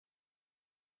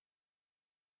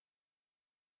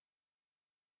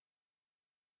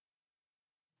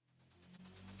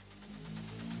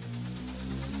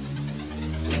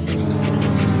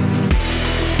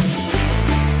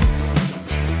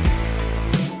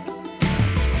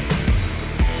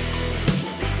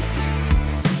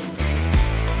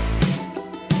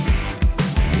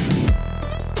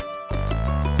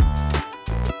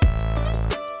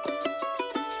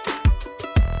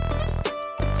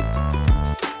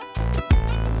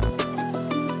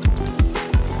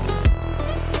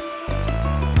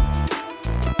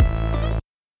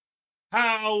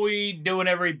How we doing,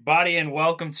 everybody, and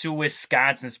welcome to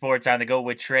Wisconsin Sports on the Go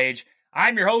with Trage.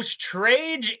 I'm your host,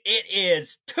 Trage. It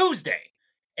is Tuesday,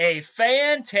 a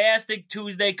fantastic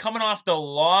Tuesday, coming off the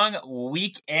long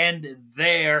weekend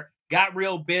there. Got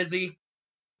real busy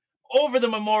over the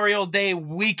Memorial Day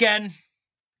weekend.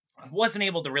 I wasn't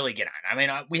able to really get on. I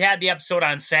mean, we had the episode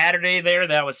on Saturday there.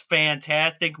 That was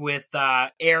fantastic with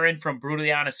Aaron from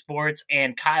Brutally Honest Sports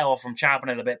and Kyle from Chomping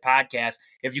at the Bit podcast.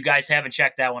 If you guys haven't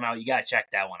checked that one out, you got to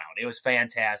check that one out. It was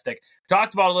fantastic.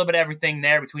 Talked about a little bit of everything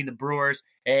there between the Brewers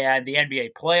and the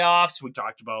NBA playoffs. We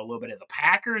talked about a little bit of the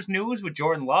Packers news with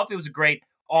Jordan Love. It was a great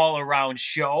all-around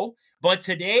show. But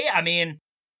today, I mean,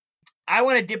 I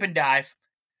want to dip and dive,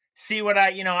 see what I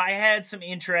had some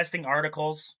interesting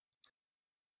articles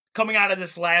coming out of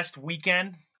this last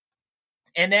weekend.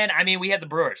 And then, I mean, we had the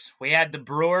Brewers. They had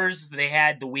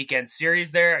the weekend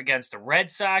series there against the Red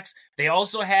Sox. They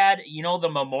also had, the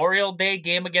Memorial Day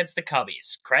game against the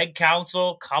Cubbies. Craig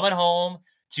Counsell coming home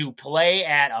to play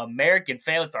at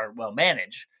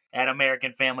manage at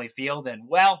American Family Field. And,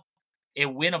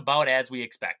 it went about as we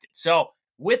expected. So,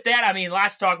 with that, I mean,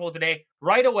 lots to talk about today.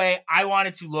 Right away, I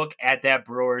wanted to look at that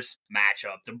Brewers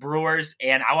matchup. The Brewers,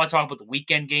 and I want to talk about the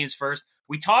weekend games first.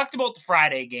 We talked about the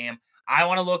Friday game. I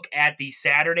want to look at the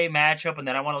Saturday matchup, and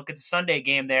then I want to look at the Sunday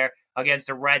game there against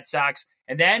the Red Sox,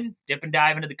 and then dip and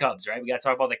dive into the Cubs, right? We got to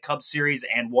talk about the Cubs series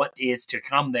and what is to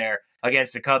come there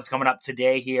against the Cubs coming up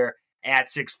today here at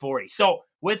 6:40. So,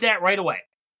 with that right away,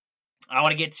 I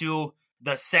want to get to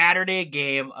the Saturday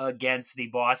game against the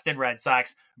Boston Red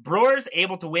Sox. Brewers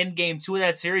able to win Game 2 of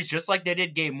that series just like they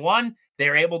did Game 1.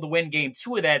 They're able to win Game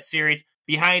 2 of that series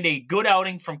behind a good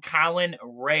outing from Colin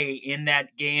Ray in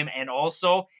that game and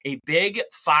also a big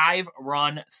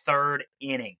 5-run third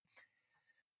inning.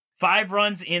 5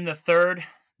 runs in the third.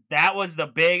 That was the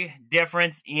big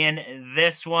difference in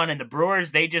this one. And the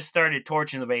Brewers, they just started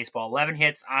torching the baseball. 11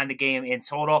 hits on the game in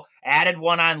total. Added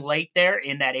one on late there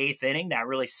in that 8th inning. That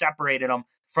really separated them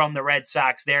from the Red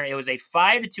Sox there. It was a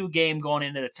 5-2 game going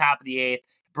into the top of the 8th.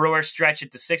 Brewers stretched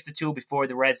it to 6-2 before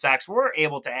the Red Sox were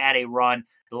able to add a run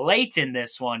late in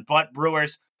this one. But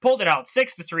Brewers pulled it out.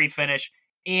 6-3 finish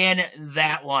in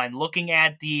that one. Looking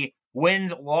at the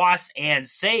wins, loss, and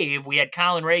save, we had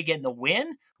Colin Ray getting the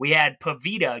win. We had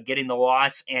Pavita getting the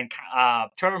loss, and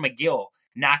Trevor McGill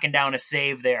knocking down a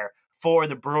save there for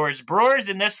the Brewers. Brewers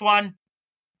in this one,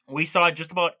 we saw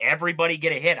just about everybody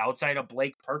get a hit outside of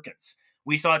Blake Perkins.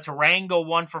 We saw Tarang go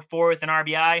 1 for 4 with an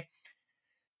RBI.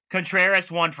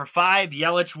 Contreras 1 for 5.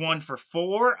 Yelich 1 for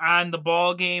 4 on the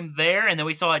ball game there. And then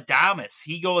we saw Adames.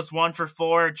 He goes 1 for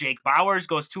 4. Jake Bauers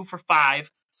goes 2 for 5.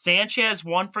 Sanchez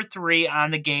 1 for 3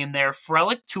 on the game there.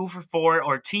 Frelick 2 for 4.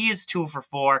 Ortiz 2 for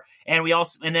 4. And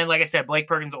then, like I said, Blake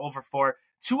Perkins 0 for 4.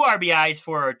 2 RBIs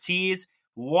for Ortiz.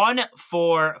 1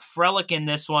 for Frelick in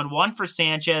this one. 1 for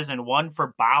Sanchez and 1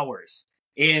 for Bauers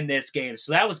in this game.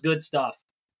 So that was good stuff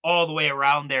all the way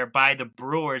around there by the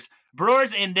Brewers.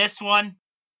 Brewers in this one,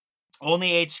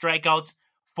 only 8 strikeouts,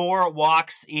 4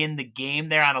 walks in the game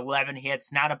there on 11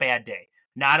 hits. Not a bad day.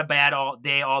 Not a bad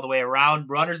day all the way around.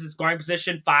 Runners in scoring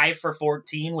position, 5 for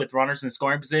 14 with runners in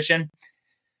scoring position.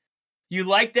 You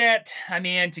like that, I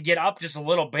mean, to get up just a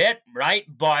little bit, right?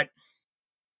 But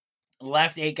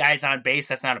left 8 guys on base,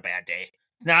 that's not a bad day.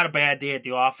 It's not a bad day at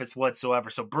the office whatsoever.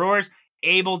 So Brewers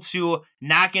able to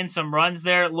knock in some runs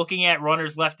there. Looking at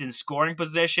runners left in scoring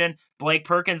position, Blake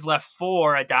Perkins left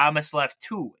 4, Adames left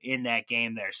 2 in that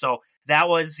game there. So that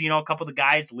was, a couple of the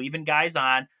guys leaving guys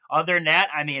on. Other than that,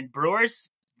 I mean, Brewers,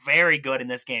 very good in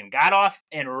this game. Got off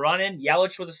and running.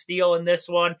 Yelich with a steal in this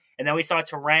one. And then we saw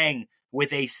Tarang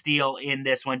with a steal in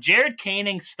this one. Jared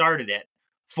Koenig started it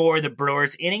for the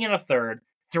Brewers, inning and a third.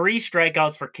 3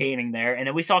 strikeouts for Koenig there. And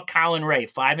then we saw Colin Ray,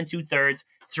 5 2/3,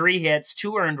 3 hits,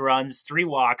 2 earned runs, 3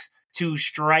 walks, 2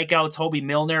 strikeouts. Hobie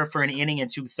Milner for an inning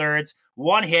and 2/3,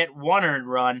 1 hit, 1 earned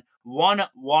run, 1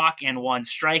 walk, and 1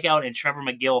 strikeout. And Trevor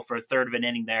McGill for a third of an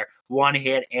inning there, 1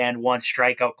 hit and 1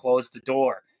 strikeout, closed the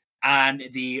door on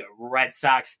the Red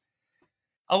Sox.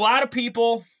 A lot of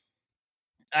people,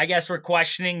 I guess, we're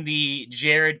questioning the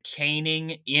Jared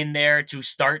Koenig in there to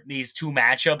start these 2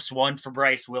 matchups, one for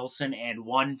Bryce Wilson and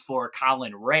one for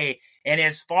Colin Ray. And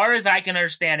as far as I can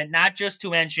understand it, not just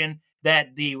to mention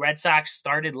that the Red Sox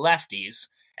started lefties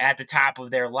at the top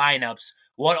of their lineups,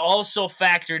 what also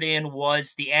factored in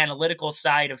was the analytical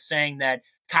side of saying that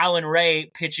Colin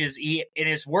Ray pitches in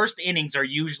his worst innings are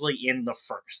usually in the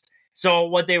first. So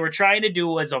what they were trying to do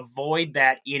was avoid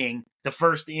that inning, the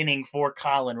first inning for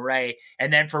Colin Ray.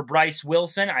 And then for Bryce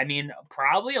Wilson, I mean,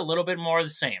 probably a little bit more of the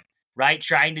same. right?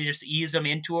 Trying to just ease him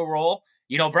into a role.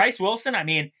 Bryce Wilson, I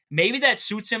mean, maybe that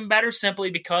suits him better simply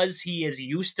because he is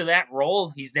used to that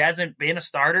role. He hasn't been a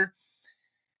starter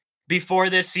before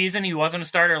this season. He wasn't a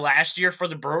starter last year for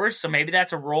the Brewers, so maybe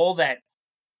that's a role that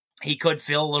he could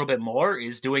fill a little bit more,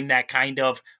 is doing that kind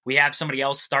of, we have somebody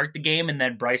else start the game and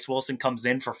then Bryce Wilson comes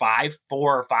in for 4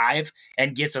 or 5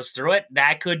 and gets us through it.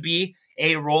 That could be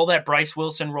a role that Bryce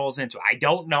Wilson rolls into. I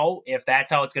don't know if that's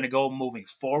how it's going to go moving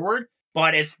forward,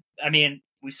 but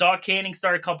we saw Koenig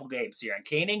start a couple games here, and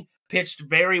Koenig pitched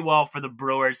very well for the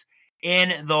Brewers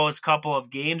in those couple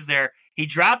of games there. He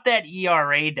dropped that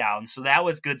ERA down, so that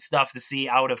was good stuff to see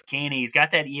out of Koenig. He's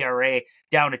got that ERA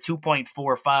down to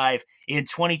 2.45 in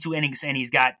 22 innings, and he's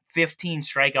got 15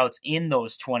 strikeouts in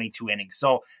those 22 innings.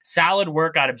 So solid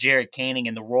work out of Jared Koenig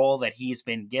in the role that he's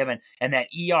been given, and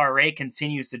that ERA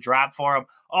continues to drop for him.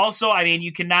 Also,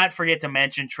 you cannot forget to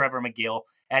mention Trevor McGill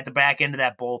at the back end of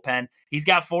that bullpen. He's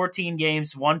got 14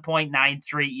 games,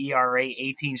 1.93 ERA,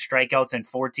 18 strikeouts, and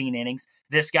 14 innings.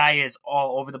 This guy is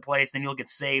all over the place, and you'll get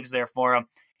saves there for him.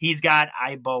 He's got,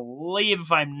 I believe,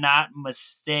 if I'm not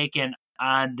mistaken,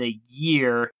 on the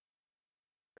year,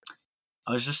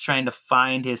 I was just trying to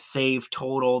find his save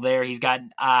total there. He's got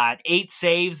 8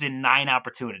 saves in 9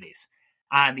 opportunities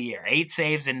on the year. 8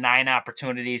 saves in 9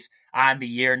 opportunities on the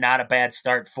year. Not a bad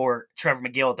start for Trevor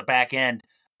McGill at the back end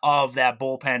of that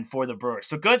bullpen for the Brewers.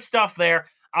 So good stuff there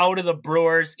out of the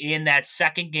Brewers in that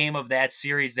second game of that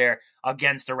series there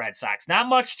against the Red Sox. Not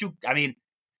much to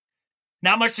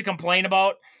complain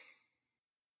about.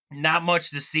 Not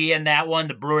much to see in that one.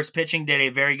 The Brewers pitching did a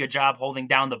very good job holding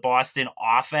down the Boston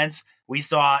offense. We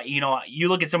saw, you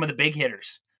look at some of the big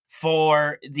hitters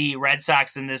for the Red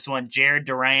Sox in this one. Jared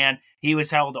Duran, he was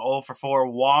held 0 for 4.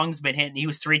 Wong's been hitting. He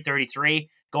was 333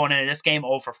 going into this game,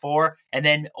 0 for 4. And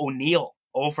then O'Neill,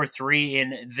 0 for 3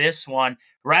 in this one.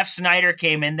 Ref Snyder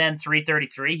came in then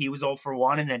 333. He was 0 for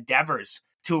 1. And then Devers,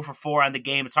 2 for 4 on the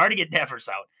game. It's hard to get Devers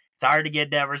out. It's hard to get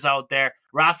Devers out there.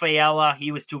 Rafaela,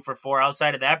 he was 2 for 4.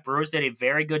 Outside of that, Brewers did a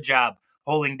very good job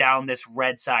holding down this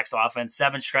Red Sox offense.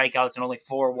 7 strikeouts and only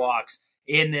 4 walks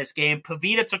in this game.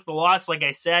 Pavita took the loss, like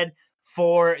I said,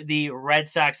 for the Red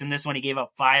Sox in this one. He gave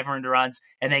up 5 earned runs,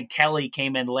 and then Kelly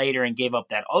came in later and gave up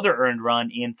that other earned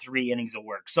run in 3 innings of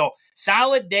work. So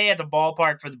solid day at the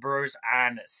ballpark for the Brewers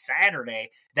on Saturday.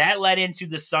 That led into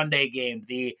the Sunday game,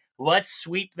 the let's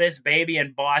sweep this baby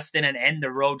in Boston and end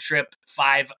the road trip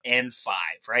 5-5,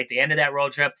 right? The end of that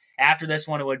road trip. After this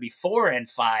one, it would be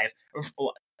 4-5.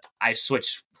 I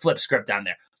flip script on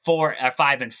there.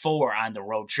 5-4 on the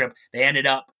road trip. They ended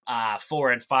up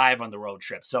 4-5 on the road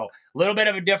trip. So a little bit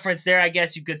of a difference there, I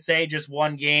guess you could say, just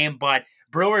one game. But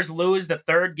Brewers lose the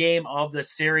third game of the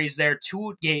series there,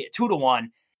 2-1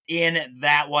 in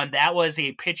that one. That was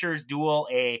a pitcher's duel.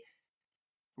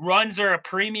 Runs are a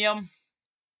premium.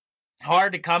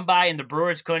 Hard to come by, and the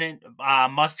Brewers couldn't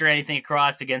muster anything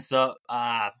across against the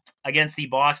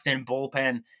Boston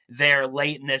bullpen there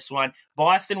late in this one.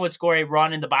 Boston would score a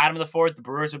run in the bottom of the 4th. The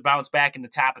Brewers would bounce back in the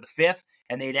top of the 5th,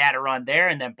 and they'd add a run there.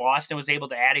 And then Boston was able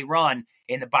to add a run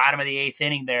in the bottom of the 8th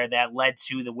inning there that led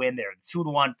to the win there.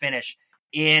 2-1 finish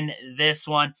in this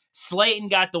one. Slayton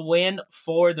got the win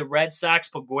for the Red Sox.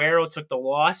 Paguero took the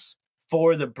loss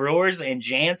for the Brewers, and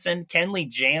Kenley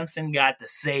Jansen got the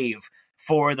save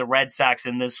for the Red Sox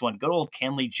in this one. Good old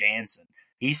Kenley Jansen.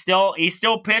 He's still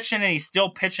pitching, and he's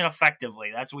still pitching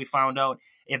effectively. That's what we found out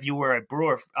if you were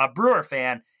a Brewer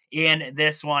fan in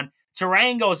this one.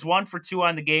 Tarang goes 1 for 2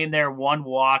 on the game there, 1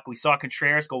 walk. We saw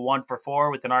Contreras go 1 for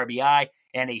 4 with an RBI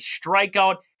and a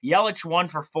strikeout. Yelich 1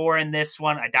 for 4 in this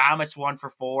one. Adames 1 for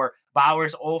 4.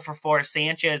 Bowers 0 for 4.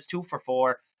 Sanchez 2 for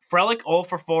 4. Frelick 0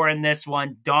 for 4 in this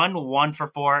one. Dunn 1 for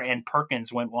 4, and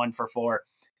Perkins went 1 for 4.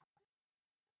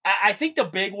 I think the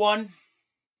big one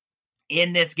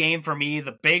in this game for me,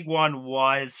 the big one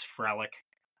was Frelick.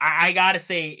 I got to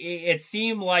say, it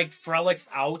seemed like Frelick's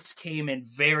outs came in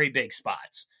very big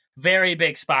spots. Very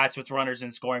big spots with runners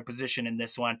in scoring position in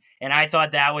this one. And I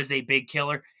thought that was a big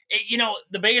killer.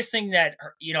 The biggest thing that,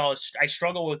 I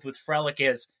struggle with Frelick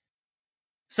is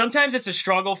sometimes it's a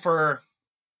struggle for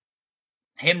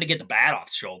him to get the bat off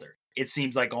the shoulder. It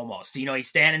seems like almost. He's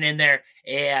standing in there,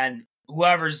 and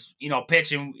whoever's,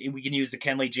 pitching, we can use the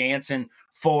Kenley Jansen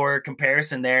for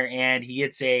comparison there, and he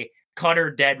hits a cutter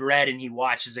dead red, and he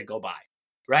watches it go by,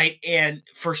 right? And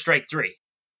for strike 3.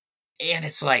 And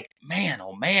it's like, man,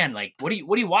 oh man, like, what are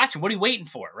you watching? What are you waiting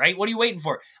for, right? What are you waiting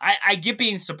for? I get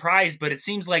being surprised, but it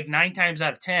seems like 9 times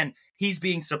out of 10, he's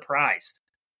being surprised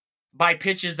by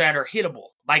pitches that are hittable,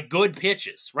 by good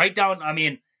pitches,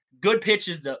 good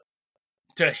pitches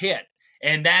to hit.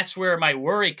 And that's where my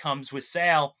worry comes with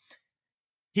Sal.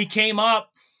 He came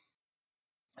up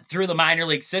through the minor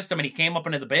league system, and he came up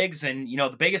into the bigs. And,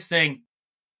 the biggest thing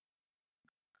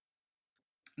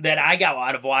that I got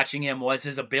out of watching him was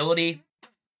his ability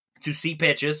to see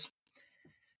pitches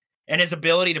and his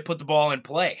ability to put the ball in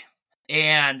play.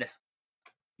 And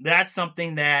that's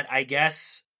something that I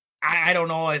guess, I don't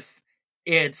know if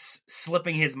it's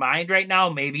slipping his mind right now.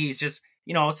 Maybe he's just,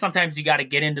 sometimes you got to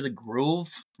get into the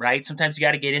groove, right? Sometimes you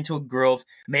got to get into a groove.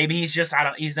 Maybe he's just,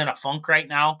 he's in a funk right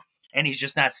now and he's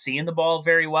just not seeing the ball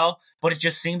very well. But it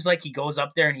just seems like he goes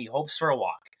up there and he hopes for a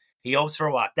walk.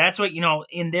 That's what,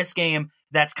 in this game,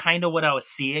 that's kind of what I was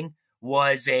seeing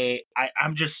was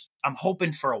I'm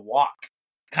hoping for a walk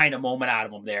kind of moment out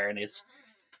of him there. And is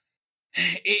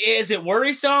it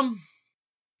worrisome?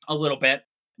 A little bit,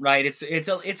 right? It's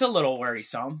a little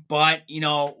worrisome, but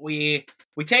we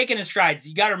take it in strides.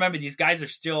 You got to remember these guys are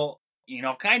still,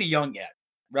 kind of young yet,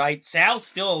 right? Sal's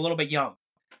still a little bit young.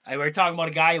 We're talking about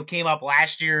a guy who came up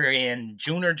last year in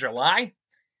June or July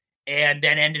and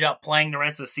then ended up playing the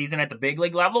rest of the season at the big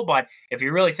league level. But if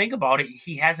you really think about it,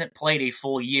 he hasn't played a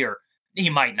full year. He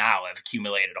might now have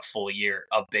accumulated a full year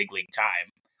of big league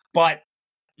time, but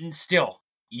still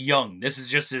young. This is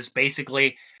just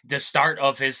basically the start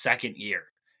of his second year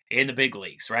in the big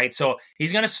leagues, right? So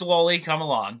he's going to slowly come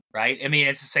along, right? I mean,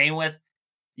 it's the same with,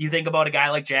 you think about a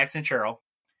guy like Jackson Chourio.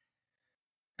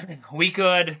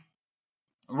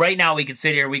 Right now we could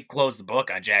sit here, we could close the book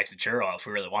on Jackson Chourio if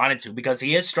we really wanted to, because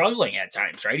he is struggling at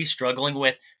times, right? He's struggling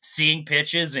with seeing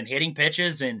pitches and hitting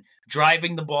pitches and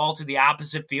driving the ball to the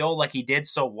opposite field like he did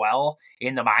so well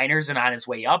in the minors and on his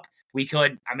way up. We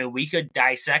could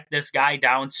dissect this guy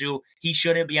down to he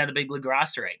shouldn't be on the big league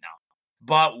roster right now.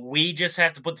 But we just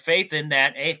have to put the faith in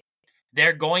that, hey,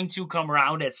 they're going to come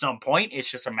around at some point. It's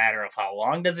just a matter of how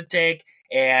long does it take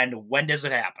and when does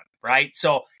it happen, right?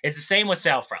 So it's the same with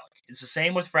Sal Frelick. It's the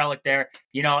same with Frelick there.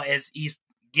 As he's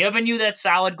giving you that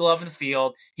solid glove in the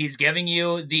field, he's giving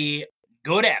you the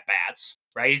good at-bats,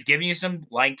 right? He's giving you some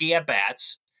lanky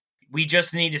at-bats. We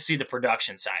just need to see the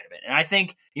production side of it. And I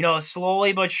think,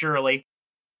 slowly but surely,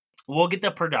 we'll get the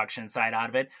production side out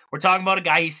of it. We're talking about a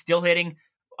guy, he's still hitting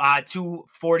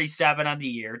 247 on the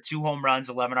year, 2 home runs,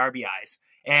 11 RBIs.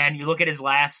 And you look at his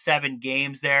last 7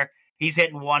 games there, he's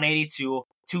hitting 182,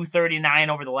 239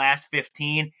 over the last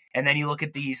 15. And then you look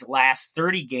at these last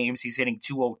 30 games, he's hitting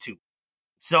 202.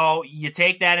 So you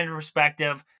take that into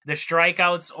perspective. The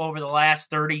strikeouts over the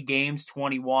last 30 games,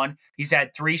 21. He's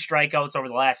had 3 strikeouts over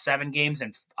the last 7 games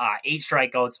and 8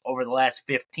 strikeouts over the last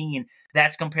 15.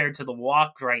 That's compared to the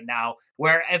walk right now,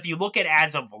 where if you look at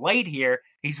as of late here,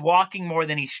 he's walking more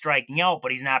than he's striking out,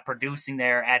 but he's not producing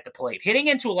there at the plate. Hitting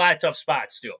into a lot of tough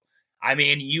spots, too. I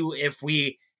mean, if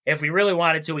we really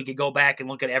wanted to, we could go back and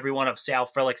look at every one of Sal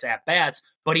Frelick's at-bats,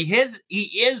 but he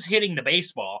is hitting the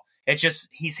baseball. It's just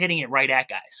he's hitting it right at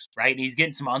guys, right? And he's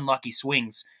getting some unlucky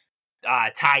swings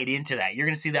tied into that. You're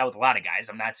going to see that with a lot of guys.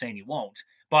 I'm not saying you won't,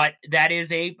 but that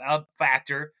is a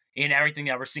factor in everything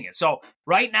that we're seeing. So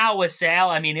right now with Sal,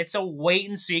 I mean, it's a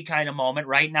wait-and-see kind of moment.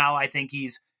 Right now, I think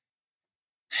is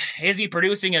he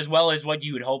producing as well as what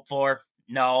you would hope for?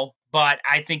 No, but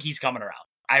I think he's coming around.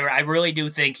 I really do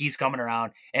think he's coming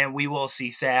around, and we will see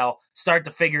Sal start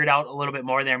to figure it out a little bit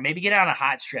more there. Maybe get on a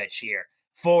hot stretch here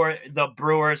for the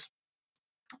Brewers.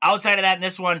 Outside of that, in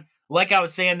this one, like I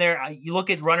was saying there, you look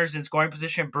at runners in scoring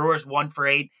position, Brewers 1 for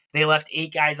 8. They left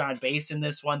 8 guys on base in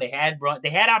this one. They had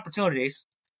opportunities.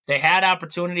 They had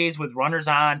opportunities with runners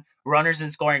on, runners in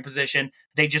scoring position.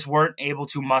 They just weren't able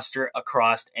to muster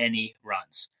across any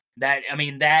runs. That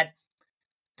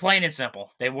plain and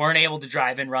simple. They weren't able to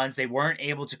drive in runs. They weren't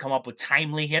able to come up with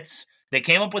timely hits. They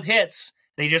came up with hits.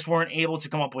 They just weren't able to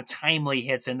come up with timely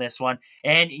hits in this one.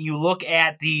 And you look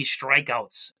at the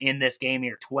strikeouts in this game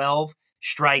here. 12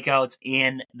 strikeouts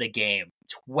in the game.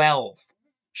 12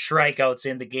 strikeouts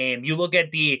in the game. You look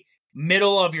at the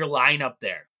middle of your lineup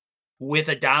there with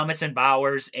Adames and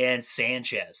Bowers and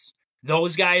Sanchez.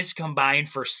 Those guys combined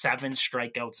for 7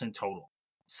 strikeouts in total.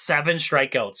 7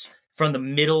 strikeouts from the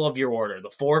middle of your order, the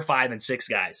 4, 5, and 6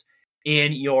 guys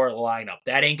in your lineup.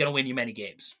 That ain't going to win you many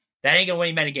games.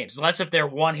 Unless if their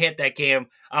one hit that came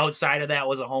outside of that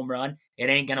was a home run, it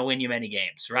ain't going to win you many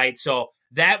games, right? So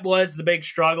that was the big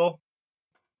struggle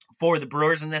for the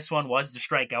Brewers in this one, was the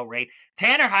strikeout rate.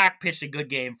 Tanner Houck pitched a good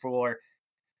game for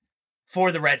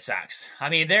the Red Sox. I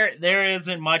mean, there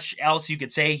isn't much else you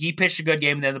could say. He pitched a good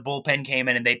game, and then the bullpen came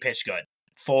in and they pitched good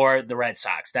for the Red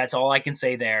Sox. That's all I can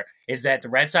say there, is that the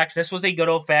Red Sox, this was a good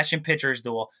old-fashioned pitcher's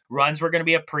duel. Runs were going to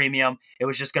be a premium. It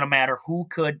was just going to matter who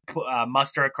could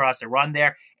muster across the run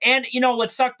there. And, what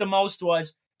sucked the most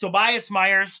was Tobias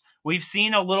Myers. We've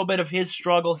seen a little bit of his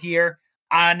struggle here.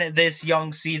 on this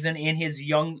young season in his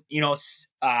young,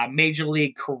 major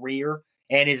league career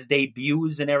and his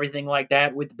debuts and everything like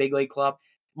that with the big league club.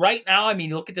 Right now, I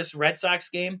mean, look at this Red Sox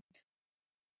game.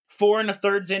 4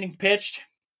 1/3 innings pitched.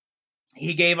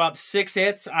 He gave up 6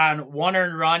 hits on 1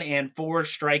 earned run and 4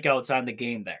 strikeouts on the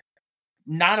game there.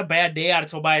 Not a bad day out of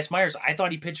Tobias Myers. I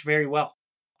thought he pitched very well.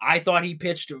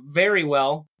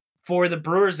 For the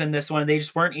Brewers in this one. They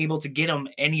just weren't able to get him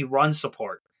any run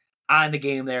support on the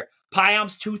game there.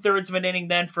 Payamps, 2/3 of an inning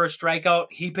then for a strikeout.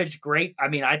 He pitched great. I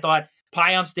mean, I thought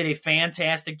Payamps did a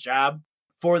fantastic job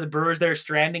for the Brewers. They're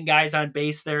stranding guys on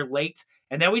base there late.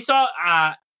 And then we saw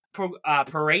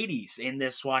Paredes in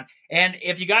this one. And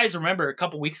if you guys remember a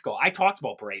couple weeks ago, I talked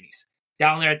about Paredes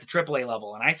down there at the AAA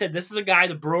level. And I said, this is a guy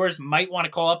the Brewers might want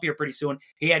to call up here pretty soon.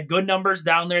 He had good numbers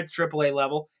down there at the AAA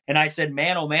level. And I said,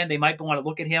 man, oh man, they might want to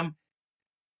look at him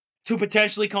to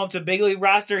potentially come to a big league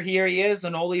roster. Here he is,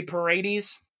 Onoli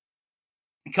Paredes.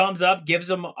 Comes up, gives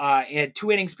him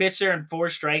 2 innings pitched there and 4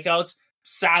 strikeouts.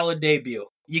 Solid debut.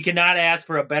 You cannot ask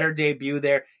for a better debut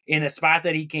there in the spot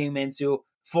that he came into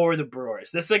for the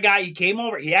Brewers. This is a guy, he came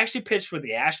over, he actually pitched with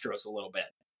the Astros a little bit.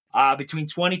 Between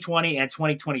 2020 and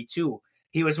 2022.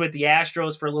 He was with the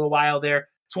Astros for a little while there.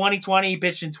 2020, he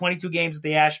pitched in 22 games with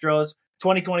the Astros.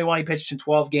 2021, he pitched in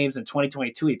 12 games. And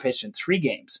 2022, he pitched in 3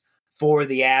 games for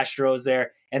the Astros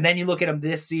there. And then you look at him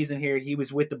this season here, he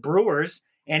was with the Brewers,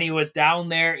 and he was down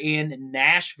there in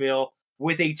Nashville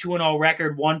with a 2-0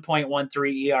 record,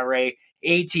 1.13 ERA,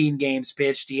 18 games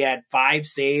pitched. He had 5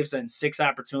 saves and 6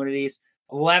 opportunities,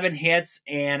 11 hits,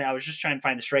 and I was just trying to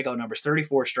find the strikeout numbers,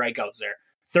 34 strikeouts there.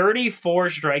 34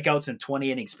 strikeouts and 20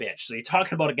 innings pitched. So you're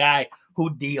talking about a guy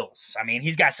who deals. I mean,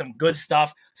 he's got some good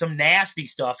stuff, some nasty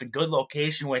stuff, and good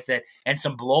location with it, and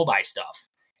some blow-by stuff.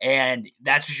 And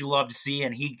that's what you love to see.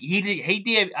 And he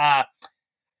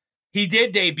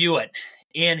did debut it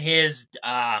in his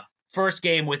first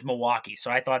game with Milwaukee.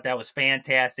 So I thought that was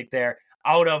fantastic there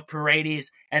out of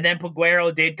Paredes. And then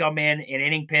Peguero did come in, an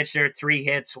inning pitcher, 3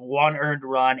 hits, 1 earned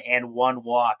run, and 1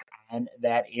 walk on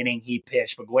that inning he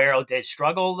pitched. Peguero did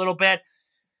struggle a little bit.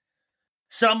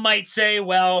 Some might say,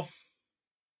 well,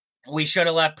 we should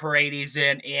have left Paredes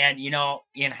in. And,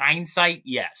 in hindsight,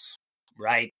 yes,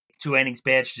 right? 2 innings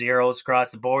pitched, 0s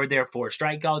across the board there, 4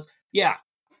 strikeouts. Yeah.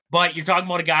 But you're talking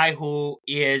about a guy who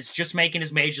is just making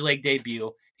his major league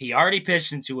debut. He already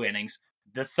pitched in 2 innings.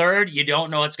 The third, you don't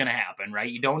know what's going to happen,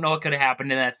 right? You don't know what could have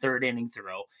happened in that 3rd inning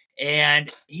throw. And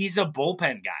he's a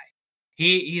bullpen guy.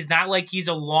 He's not like he's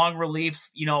a long relief,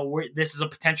 this is a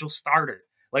potential starter.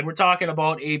 Like, we're talking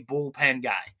about a bullpen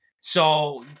guy.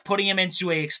 So putting him into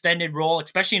an extended role,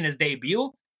 especially in his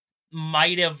debut,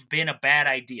 might have been a bad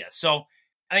idea. So,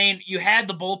 I mean, you had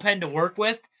the bullpen to work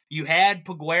with. You had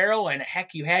Peguero, and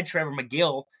heck, you had Trevor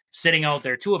McGill sitting out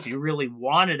there too if you really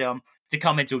wanted him to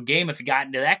come into a game if you got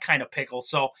into that kind of pickle.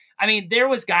 So, I mean, there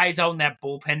was guys out in that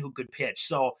bullpen who could pitch.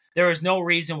 So there was no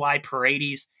reason why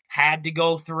Paredes had to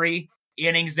go 3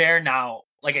 innings there. Now,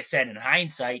 like I said, in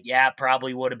hindsight, yeah,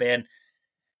 probably would have been,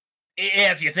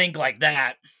 if you think like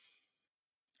that,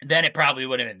 then it probably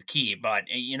would have been the key. But,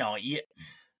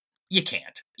 you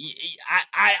can't.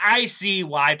 I see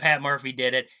why Pat Murphy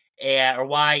did it. Or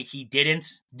why he didn't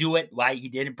do it, why he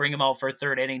didn't bring him out for a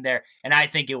 3rd inning there. And I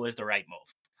think it was the right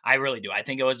move. I really do. I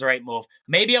think it was the right move.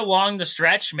 Maybe along the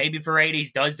stretch, maybe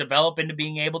Paredes does develop into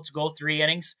being able to go 3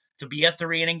 innings, to be a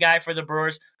 3-inning guy for the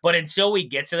Brewers. But until we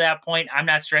get to that point, I'm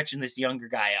not stretching this younger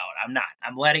guy out. I'm not.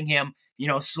 I'm letting him,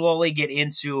 slowly get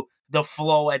into the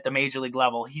flow at the major league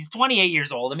level. He's 28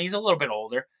 years old. I mean, he's a little bit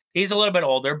older. He's a little bit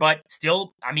older, but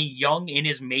still, I mean, young in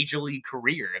his major league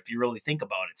career, if you really think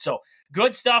about it. So,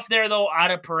 good stuff there, though, out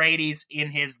of Paredes in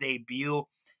his debut.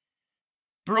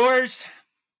 Brewers,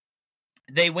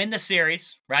 they win the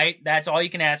series, right? That's all you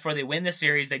can ask for. They win the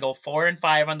series. They go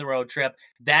 4-5 on the road trip.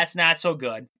 That's not so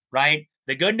good, right?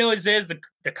 The good news is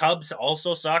the Cubs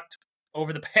also sucked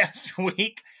over the past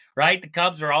week, right? The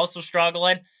Cubs were also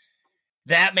struggling.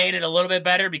 That made it a little bit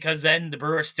better because then the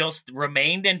Brewers still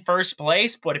remained in first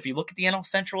place. But if you look at the NL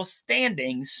Central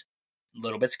standings, a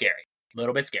little bit scary.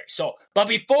 So, but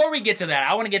before we get to that,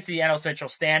 I want to get to the NL Central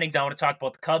standings. I want to talk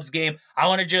about the Cubs game. I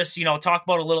want to just, talk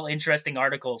about a little interesting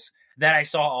articles that I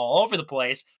saw all over the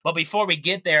place. But before we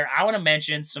get there, I want to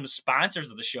mention some sponsors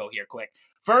of the show here quick.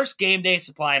 First, Game Day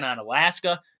Supply in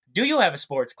Alaska. Do you have a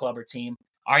sports club or team?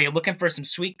 Are you looking for some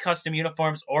sweet custom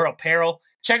uniforms or apparel?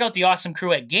 Check out the awesome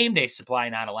crew at Game Day Supply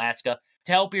in Alaska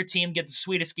to help your team get the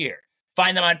sweetest gear.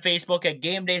 Find them on Facebook at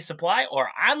Game Day Supply or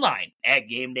online at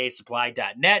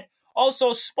GameDaySupply.net.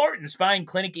 Also, Sport and Spine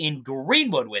Clinic in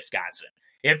Greenwood, Wisconsin.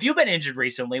 If you've been injured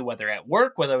recently, whether at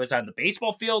work, whether it was on the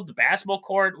baseball field, the basketball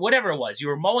court, whatever it was, you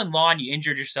were mowing lawn, you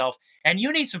injured yourself, and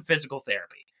you need some physical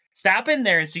therapy, stop in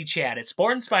there and see Chad at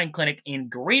Sport and Spine Clinic in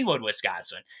Greenwood,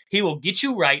 Wisconsin. He will get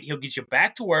you right. He'll get you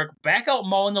back to work, back out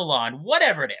mowing the lawn,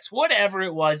 whatever it is, whatever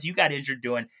it was you got injured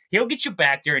doing. He'll get you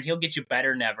back there and he'll get you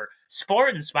better than ever.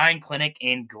 Sport and Spine Clinic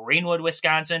in Greenwood,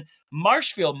 Wisconsin.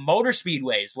 Marshfield Motor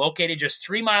Speedway is located just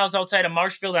 3 miles outside of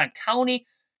Marshfield on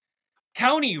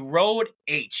County Road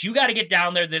H. You got to get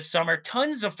down there this summer.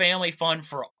 Tons of family fun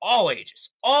for all ages.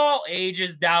 All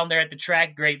ages down there at the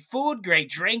track. Great food, great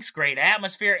drinks, great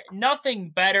atmosphere. Nothing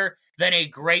better than a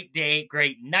great day,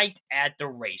 great night at the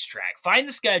racetrack. Find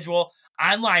the schedule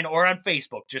online or on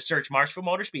Facebook. Just search Marshfield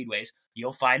Motor Speedways.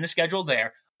 You'll find the schedule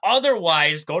there.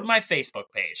 Otherwise, go to my Facebook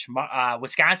page,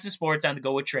 Wisconsin Sports on the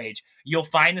Go with Trades. You'll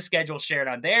find the schedule shared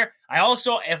on there. I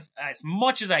also, as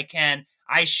much as I can,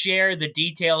 I share the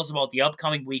details about the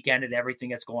upcoming weekend and everything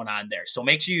that's going on there. So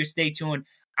make sure you stay tuned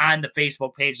on the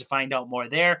Facebook page to find out more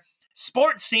there.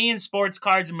 Sports Scene, sports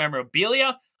cards, and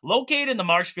memorabilia, located in the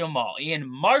Marshfield Mall in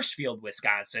Marshfield,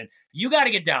 Wisconsin. You got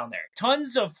to get down there.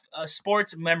 Tons of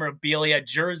sports memorabilia,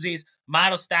 jerseys,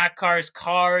 model stock cars,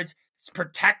 cards,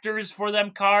 protectors for them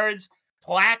cards,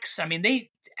 plaques. I mean,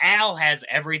 Al has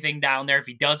everything down there. If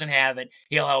he doesn't have it,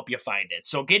 he'll help you find it.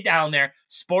 So get down there.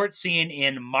 Sports Scene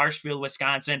in Marshfield,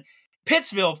 Wisconsin.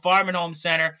 Pittsville Farm and Home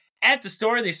Center. At the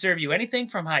store, they serve you anything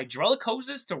from hydraulic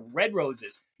hoses to red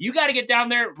roses. You got to get down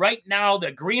there right now.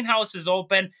 The greenhouse is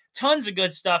open. Tons of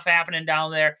good stuff happening down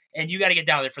there, and you got to get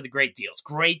down there for the great deals.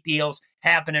 Great deals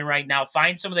happening right now.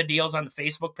 Find some of the deals on the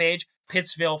Facebook page,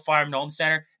 Pittsville Farm and Home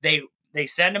Center. They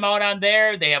send them out on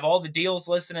there. They have all the deals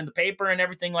listed in the paper and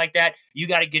everything like that. You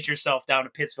got to get yourself down to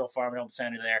Pittsville Farm and Home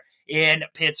Center there in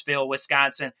Pittsville,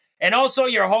 Wisconsin. And also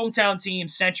your hometown team,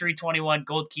 Century 21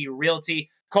 Gold Key Realty.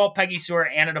 Call Peggy Sue or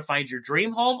Anna to find your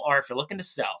dream home, or if you're looking to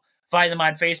sell, find them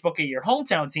on Facebook at your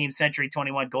hometown team, Century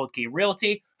 21 Gold Key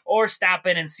Realty, or stop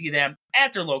in and see them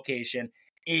at their location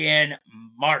in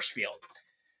Marshfield.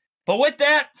 But with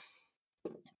that,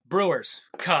 Brewers,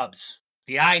 Cubs,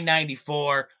 the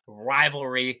I-94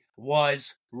 rivalry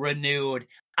was renewed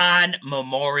on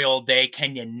Memorial Day.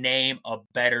 Can you name a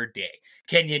better day?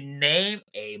 Can you name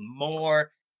a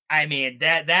more? I mean,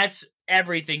 that's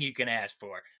everything you can ask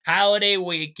for. Holiday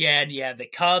weekend, you have the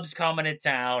Cubs coming to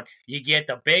town. You get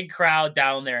the big crowd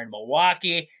down there in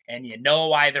Milwaukee, and you know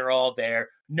why they're all there.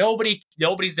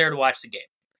 Nobody's there to watch the game.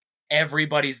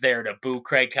 Everybody's there to boo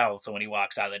Craig Counsell when he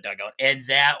walks out of the dugout, and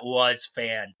that was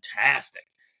fantastic.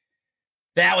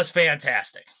 That was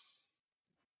fantastic.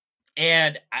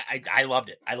 And I loved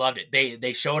it. I loved it.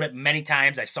 They showed it many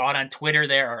times. I saw it on Twitter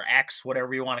there, or X,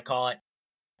 whatever you want to call it.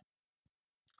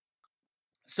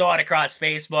 Saw it across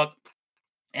Facebook.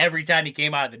 Every time he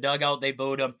came out of the dugout, they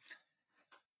booed him.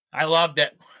 I loved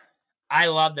it. I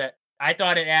loved it. I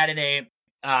thought it added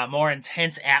a more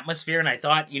intense atmosphere, and I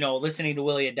thought, listening to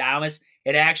Willie Adames,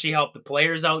 it actually helped the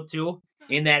players out too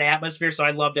in that atmosphere, so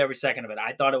I loved every second of it.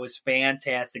 I thought it was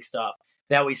fantastic stuff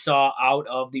that we saw out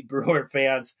of the Brewer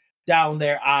fans down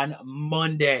there on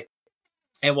Monday.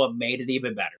 And what made it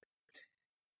even better,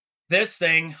 this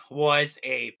thing was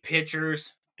a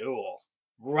pitcher's duel.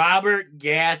 Robert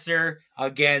Gasser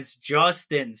against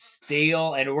Justin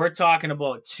Steele, and we're talking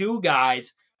about two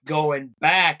guys going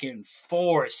back and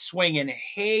forth, swinging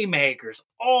haymakers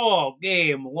all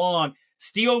game long.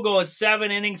 Steele goes 7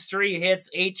 innings, 3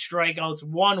 hits, 8 strikeouts,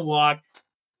 1 walk.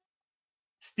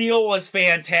 Steele was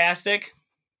fantastic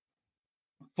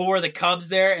for the Cubs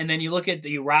there, and then you look at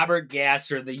the Robert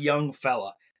Gasser, the young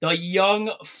fella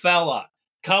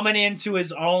coming into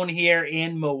his own here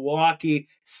in Milwaukee.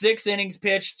 6 innings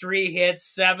pitched, 3 hits,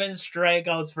 7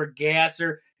 strikeouts for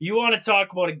Gasser. You want to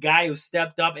talk about a guy who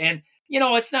stepped up, and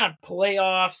it's not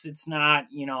playoffs, it's not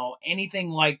anything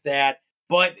like that,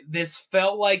 but this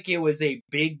felt like it was a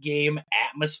big game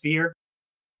atmosphere.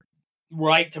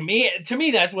 Right, to me,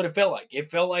 that's what it felt like. It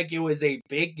felt like it was a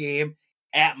big game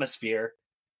atmosphere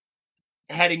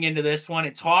heading into this one.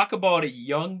 And talk about a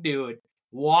young dude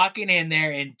walking in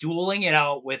there and dueling it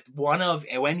out with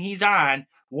when he's on,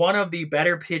 one of the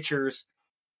better pitchers,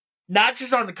 not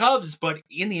just on the Cubs, but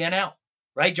in the NL,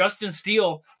 right? Justin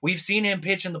Steele, we've seen him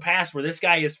pitch in the past where this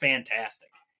guy is fantastic.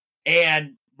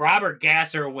 And Robert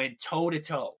Gasser went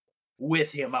toe-to-toe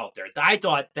with him out there. I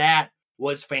thought that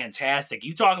was fantastic.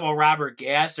 You talk about Robert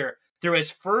Gasser through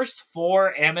his first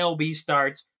 4 MLB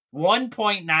starts,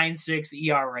 1.96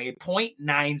 ERA,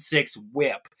 0.96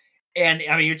 whip. And,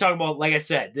 you're talking about, like I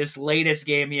said, this latest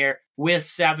game here with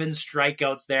 7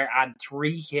 strikeouts there on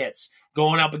 3 hits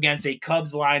going up against a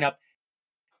Cubs lineup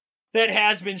that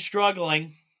has been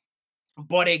struggling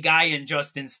but a guy in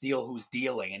Justin Steele who's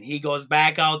dealing. And he goes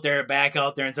back out there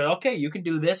and says, okay, you can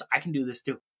do this. I can do this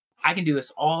too. I can do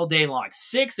this all day long.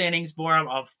 6 innings for him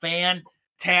of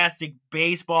fantastic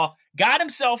baseball. Got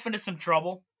himself into some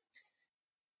trouble.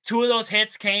 2 of those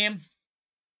hits came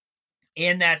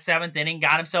in that 7th inning,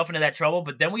 got himself into that trouble.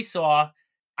 But then we saw,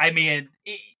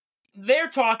 they're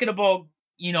talking about,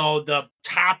 the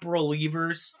top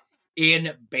relievers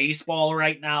in baseball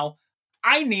right now.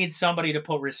 I need somebody to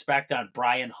put respect on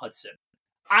Brian Hudson.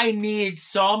 I need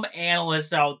some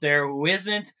analyst out there who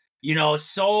isn't,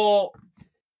 so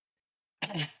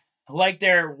like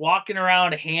they're walking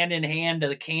around hand in hand to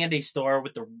the candy store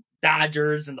with the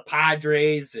Dodgers and the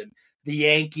Padres and the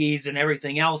Yankees and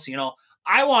everything else.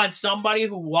 I want somebody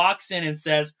who walks in and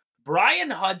says,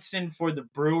 Brian Hudson for the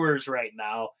Brewers right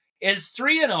now is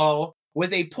 3-0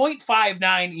 with a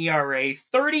 .59 ERA,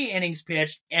 30 innings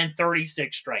pitched, and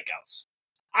 36 strikeouts.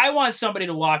 I want somebody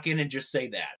to walk in and just say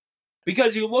that.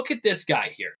 Because you look at this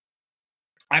guy here.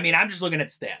 I'm just looking at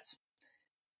stats.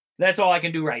 That's all I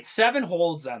can do right. 7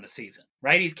 holds on the season,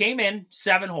 right? He's came in,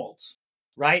 7 holds,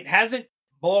 right? Hasn't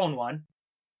blown one.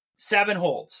 7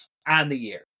 holds on the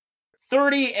year.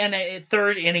 30 and a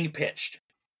third inning pitched.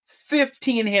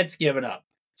 15 hits given up.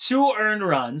 2 earned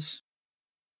runs.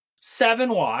 7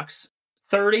 walks.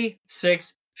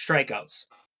 36 strikeouts.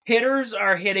 Hitters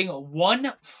are hitting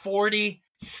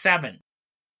 147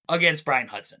 against Brian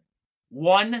Hudson.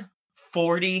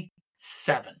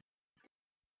 147.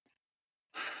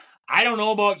 I don't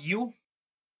know about you,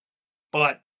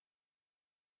 but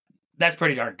that's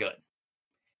pretty darn good.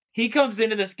 He comes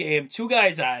into this game, 2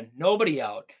 guys on, nobody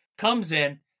out, comes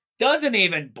in, doesn't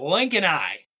even blink an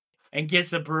eye, and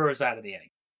gets the Brewers out of the inning.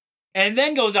 And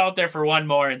then goes out there for 1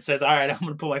 more and says, all right, I'm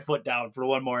going to put my foot down for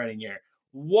 1 more inning here.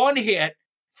 1 hit,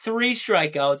 3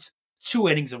 strikeouts, 2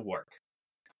 innings of work.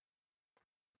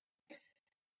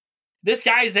 This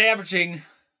guy's averaging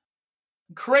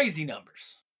crazy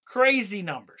numbers. Crazy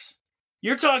numbers.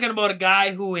 You're talking about a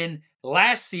guy who in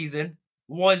last season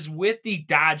was with the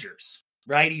Dodgers,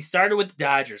 right? He started with the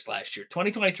Dodgers last year.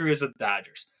 2023 was with the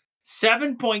Dodgers.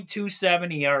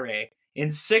 7.27 ERA in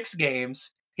 6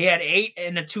 games. He had 8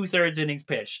 and 2/3 innings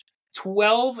pitched.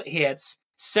 12 hits,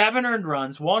 7 earned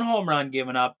runs, 1 home run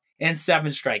given up, and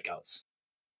 7 strikeouts.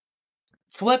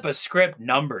 Flip a script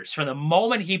numbers. From the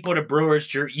moment he put a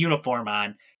Brewers uniform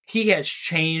on, he has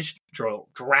changed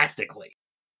drastically.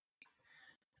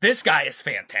 This guy is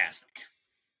fantastic.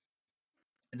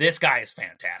 This guy is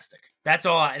fantastic. That's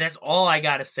all I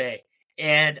got to say.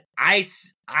 And I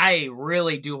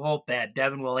really do hope that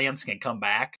Devin Williams can come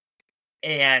back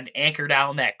and anchor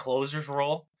down that closer's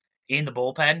role in the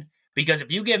bullpen. Because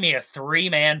if you give me a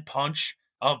 3-man punch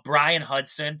of Brian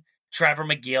Hudson, Trevor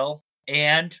McGill,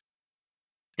 and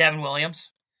Devin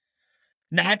Williams,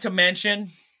 not to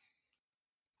mention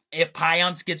if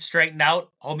Payamps gets straightened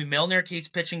out, Homie Milner keeps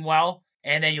pitching well,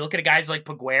 and then you look at guys like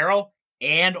Paguero,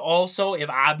 and also if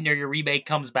Abner Uribe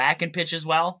comes back and pitches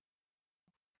well,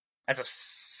 that's a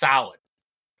solid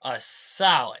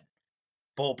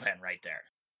bullpen right there.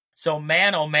 So,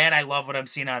 man, oh man, I love what I'm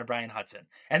seeing out of Brian Hudson.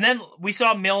 And then we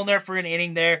saw Milner for an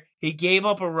inning there. He gave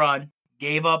up a run,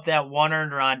 gave up that 1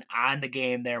 earned run on the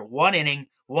game there. 1 inning,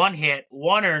 1 hit,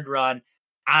 1 earned run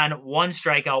on 1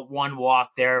 strikeout, 1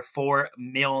 walk there for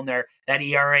Milner. That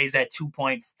ERA is at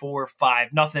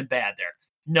 2.45. Nothing bad there.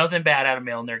 Nothing bad out of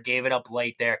Milner. Gave it up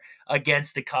late there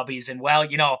against the Cubbies. And, well,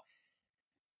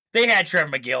 they had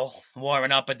Trevor McGill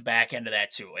warming up at the back end of that,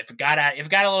 too. If it got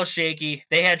a little shaky,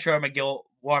 they had Trevor McGill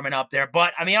warming up there.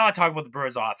 But, I want to talk about the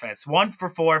Brewers offense. 1 for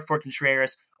 4 for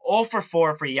Contreras. 0 for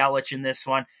 4 for Yelich in this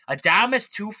one. Adames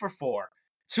 2 for 4.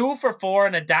 2 for 4,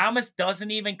 and Adames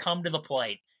doesn't even come to the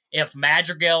plate if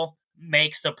Madrigal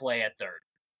makes the play at third.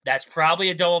 That's probably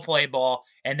a double play ball,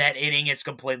 and that inning is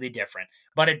completely different.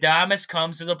 But Adames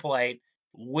comes to the plate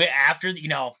after,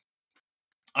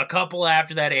 a couple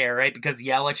after that error, right? Because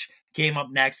Yelich came up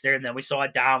next there, and then we saw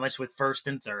Adames with first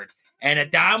and third. And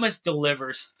Adames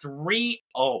delivers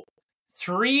 3-0.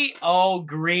 3-0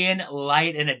 green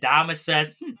light, and Adames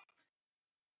says,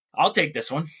 I'll take this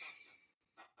one.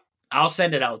 I'll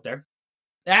send it out there.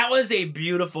 That was a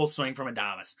beautiful swing from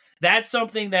Adames. That's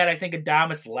something that I think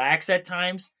Adames lacks at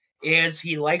times, is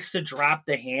he likes to drop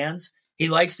the hands. He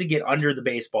likes to get under the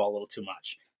baseball a little too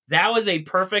much. That was a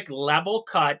perfect level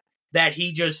cut that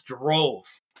he just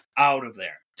drove out of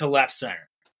there to left center.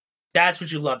 That's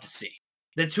what you love to see.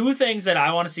 The 2 things that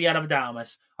I want to see out of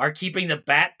Adames are keeping the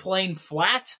bat plane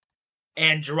flat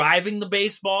and driving the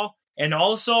baseball, and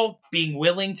also being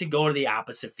willing to go to the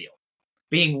opposite field.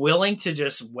 Being willing to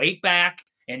just wait back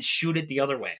and shoot it the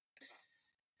other way.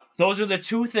 Those are the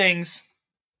 2 things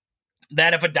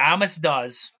that if Adames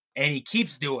does, and he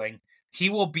keeps doing, he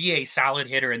will be a solid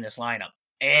hitter in this lineup.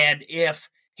 And if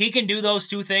he can do those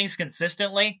two things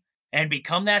consistently and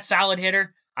become that solid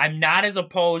hitter, I'm not as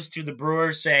opposed to the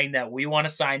Brewers saying that we want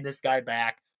to sign this guy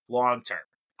back long term.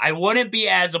 I wouldn't be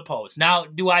as opposed. Now,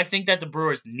 do I think that the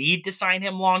Brewers need to sign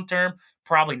him long term?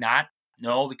 Probably not.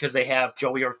 No, because they have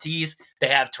Joey Ortiz, they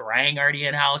have Tarang already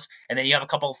in-house, and then you have a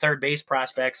couple of third base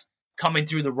prospects coming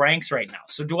through the ranks right now.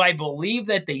 So do I believe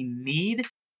that they need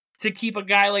to keep a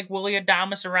guy like Willy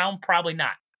Adames around? Probably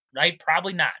not, right?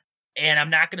 Probably not. And I'm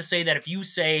not going to say that if you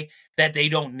say that they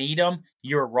don't need him,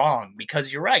 you're wrong,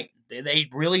 because you're right. They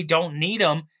really don't need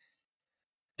him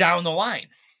down the line,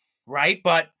 right?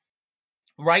 But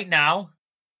right now,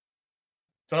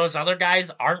 those other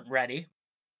guys aren't ready.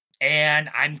 And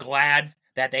I'm glad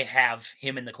that they have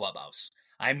him in the clubhouse.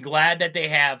 I'm glad that they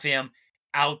have him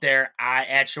out there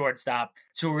at shortstop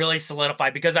to really solidify.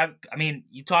 Because, I mean,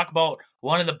 you talk about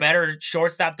one of the better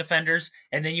shortstop defenders,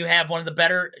 and then you have one of the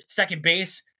better second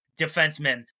base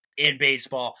defensemen in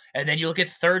baseball. And then you look at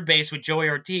third base with Joey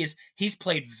Ortiz. He's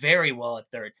played very well at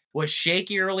third. Was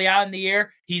shaky early on in the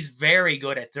year. He's very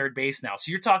good at third base now. So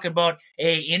you're talking about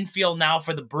a infield now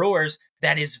for the Brewers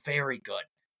that is very good.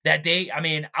 That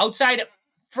outside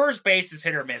first base is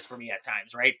hit or miss for me at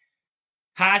times, right?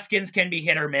 Hoskins can be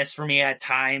hit or miss for me at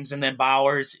times, and then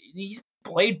Bowers, he's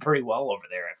played pretty well over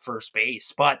there at first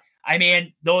base. But, I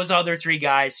mean, those other three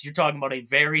guys, you're talking about a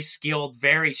very skilled,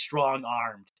 very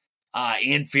strong-armed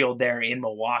infield there in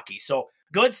Milwaukee. So,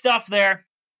 good stuff there.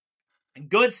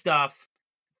 Good stuff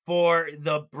for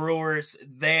the Brewers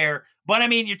there. But, I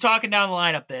mean, you're talking down the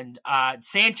lineup then.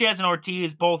 Sanchez and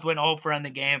Ortiz both went 0 for on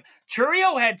the game.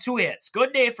 Chourio had 2 hits.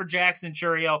 Good day for Jackson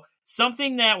Chourio.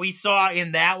 Something that we saw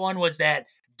in that one was that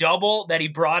double that he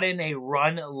brought in a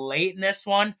run late in this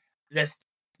one.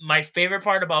 My favorite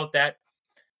part about that,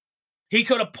 he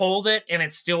could have pulled it and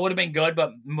it still would have been good,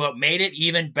 but what made it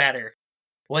even better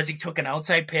was he took an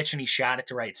outside pitch and he shot it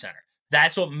to right center.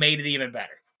 That's what made it even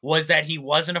better. Was that he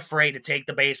wasn't afraid to take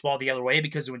the baseball the other way,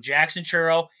 because when Jackson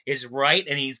Chourio is right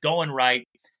and he's going right,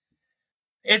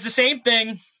 it's the same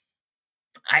thing.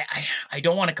 I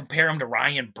don't want to compare him to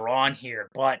Ryan Braun here,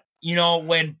 but, you know,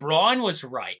 when Braun was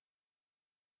right,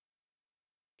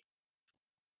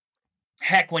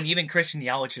 heck, when even Christian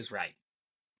Yelich is right,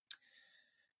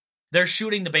 they're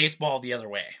shooting the baseball the other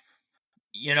way.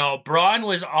 You know, Braun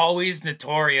was always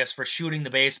notorious for shooting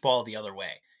the baseball the other way.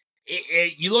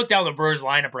 You look down the Brewers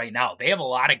lineup right now, they have a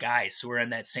lot of guys who are in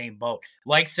that same boat,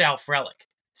 like Sal Frelick.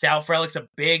 Sal Frelick's a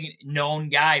big known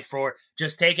guy for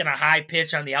just taking a high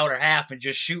pitch on the outer half and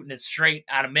just shooting it straight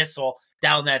out of missile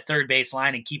down that third base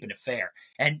line and keeping it fair.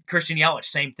 And Christian Yelich,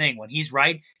 same thing. When he's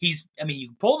right, you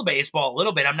can pull the baseball a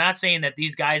little bit. I'm not saying that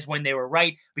these guys, when they were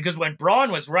right, because when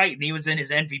Braun was right and he was in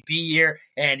his MVP year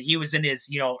and he was in his,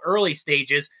 early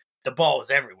stages, the ball was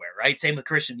everywhere, right? Same with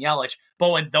Christian Yelich. But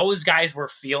when those guys were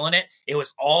feeling it, it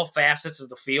was all facets of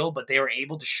the field, but they were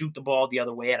able to shoot the ball the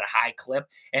other way at a high clip.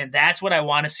 And that's what I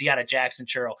want to see out of Jackson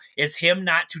Chourio, is him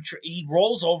not to he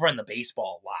rolls over on the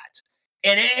baseball a lot.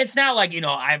 And it's not like,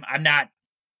 I'm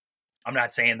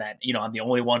not saying that, I'm the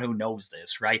only one who knows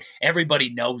this, right?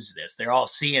 Everybody knows this. They're all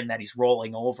seeing that he's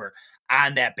rolling over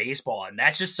on that baseball. And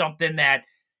that's just something that,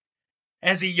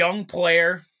 as a young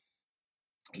player,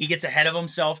 he gets ahead of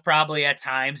himself probably at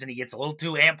times, and he gets a little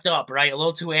too amped up, right? A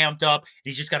little too amped up.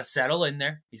 He's just got to settle in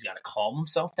there. He's got to calm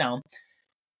himself down,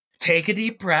 take a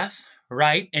deep breath,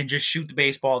 right? And just shoot the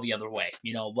baseball the other way.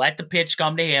 Let the pitch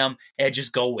come to him and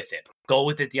just go with it. Go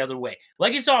with it the other way.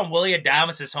 Like you saw in Willy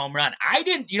Adames' home run. I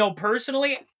didn't,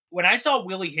 personally, when I saw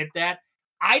Willie hit that,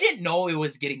 I didn't know it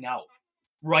was getting out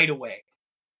right away.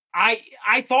 I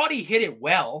thought he hit it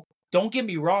well. Don't get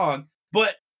me wrong,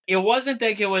 but it wasn't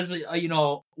like it was,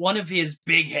 one of his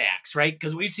big hacks, right?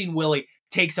 Because we've seen Willie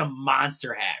take some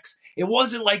monster hacks. It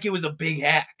wasn't like it was a big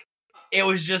hack. It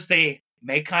was just a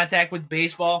make contact with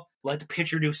baseball, let the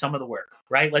pitcher do some of the work,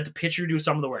 right? Let the pitcher do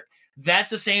some of the work.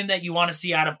 That's the same that you want to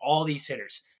see out of all these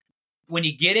hitters. When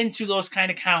you get into those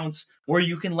kind of counts where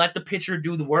you can let the pitcher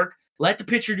do the work, let the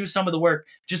pitcher do some of the work,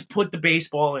 just put the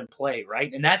baseball in play,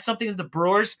 right? And that's something that the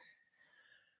Brewers,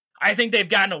 I think they've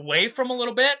gotten away from a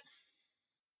little bit.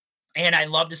 And I'd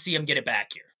love to see them get it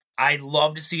back here. I'd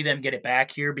love to see them get it back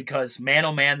here because, man,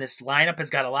 oh man, this lineup has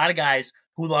got a lot of guys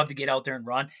who love to get out there and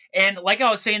run. And like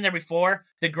I was saying there before,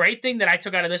 the great thing that I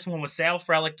took out of this one was Sal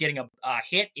Frelick getting a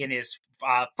hit in his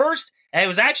first, and it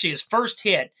was actually his first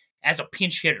hit as a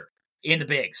pinch hitter in the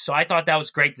bigs. So I thought that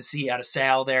was great to see out of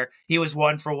Sal there. He was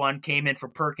 1 for 1, came in for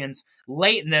Perkins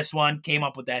late in this one, came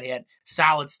up with that hit.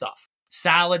 Solid stuff.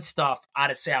 Solid stuff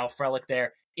out of Sal Frelick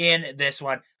there in this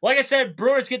one. Like I said,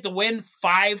 Brewers get the win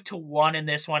 5-1 in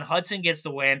this one. Hudson gets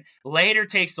the win. Later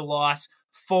takes the loss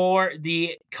for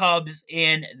the Cubs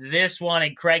in this one,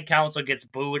 and Craig Counsell gets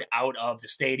booed out of the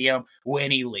stadium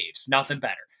when he leaves. Nothing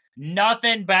better.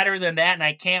 Nothing better than that, and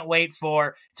I can't wait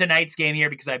for tonight's game here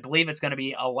because I believe it's going to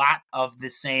be a lot of the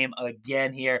same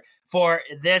again here for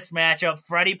this matchup.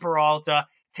 Freddie Peralta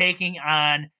taking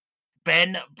on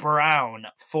Ben Brown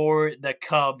for the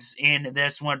Cubs in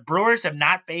this one. Brewers have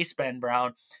not faced Ben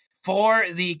Brown. For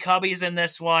the Cubbies in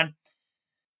this one,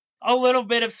 a little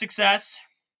bit of success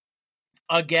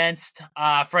against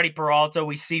Freddie Peralta.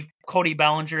 We see Cody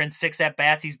Bellinger in 6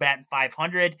 at-bats. He's batting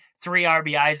 .500, 3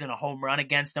 RBIs and a home run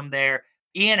against him there.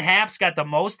 Ian Happ's got the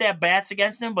most at-bats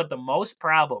against him, but the most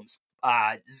problems.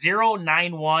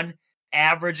 0.91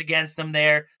 average against him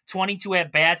there. 22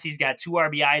 at-bats. He's got 2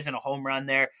 RBIs and a home run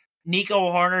there.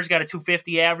 Nico Horner's got a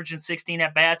 .250 average and 16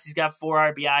 at-bats. He's got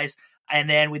 4 RBIs. And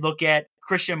then we look at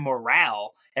Christian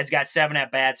Morale has got 7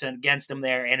 at-bats against him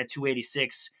there and a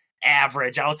 .286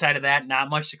 average. Outside of that,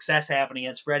 not much success happening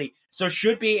against Freddie. So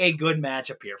should be a good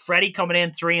matchup here. Freddie coming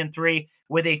in 3-3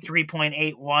 with a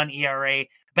 3.81 ERA.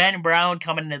 Ben Brown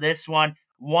coming into this one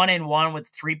 1-1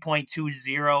 with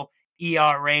 3.20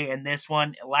 ERA in this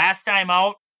one. Last time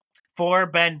out for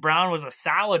Ben Brown was a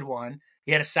solid one.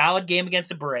 He had a solid game against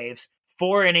the Braves.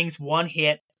 4 innings, 1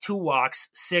 hit, 2 walks,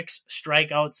 6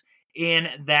 strikeouts in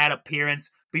that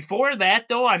appearance. Before that,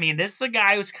 though, I mean, this is a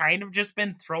guy who's kind of just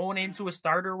been thrown into a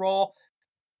starter role.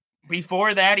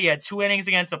 Before that, he had 2 innings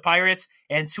against the Pirates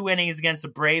and 2 innings against the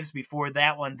Braves before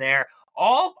that one there.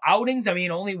 All outings, I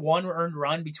mean, only 1 earned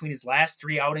run between his last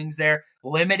 3 outings there.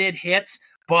 Limited hits,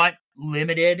 but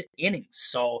limited innings.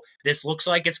 So this looks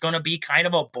like it's going to be kind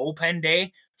of a bullpen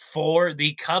day for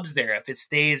the Cubs there. If it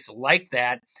stays like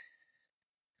that,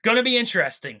 going to be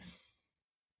interesting.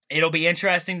 It'll be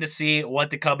interesting to see what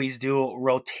the Cubbies do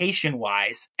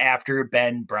rotation-wise after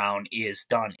Ben Brown is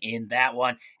done in that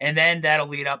one. And then that'll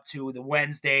lead up to the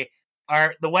Wednesday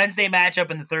matchup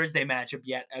and the Thursday matchup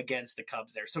yet against the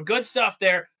Cubs there. So good stuff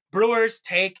there. Brewers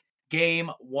take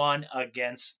game 1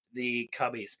 against the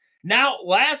Cubbies. Now,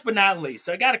 last but not least,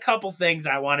 I got a couple things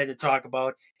I wanted to talk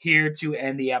about here to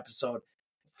end the episode.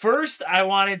 First, I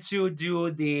wanted to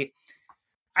do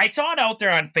I saw it out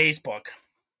there on Facebook,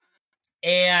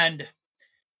 and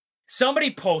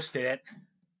somebody posted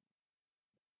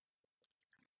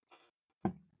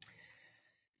it.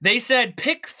 They said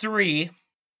pick 3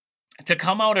 to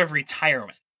come out of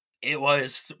retirement. It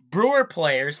was Brewer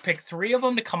players, pick 3 of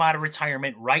them to come out of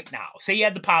retirement right now. Say you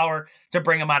had the power to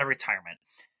bring them out of retirement.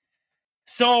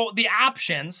 So the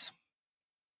options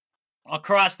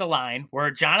across the line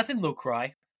were Jonathan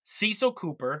Lucroy, Cecil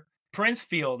Cooper, Prince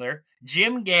Fielder,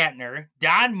 Jim Gantner,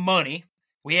 Don Money.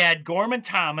 We had Gorman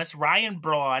Thomas, Ryan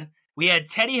Braun. We had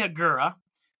Teddy Hagura.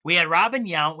 We had Robin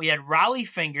Yount. We had Raleigh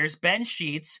Fingers, Ben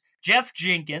Sheets, Jeff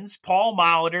Jenkins, Paul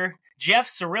Molitor, Jeff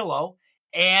Cirillo,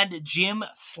 and Jim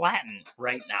Slatton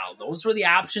right now. Those were the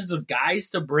options of guys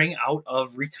to bring out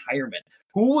of retirement.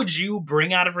 Who would you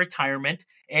bring out of retirement?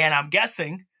 And I'm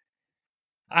guessing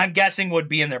would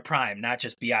be in their prime, not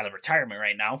just be out of retirement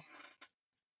right now.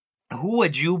 Who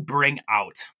would you bring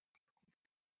out?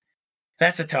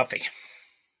 That's a toughie.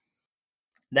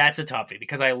 That's a toughie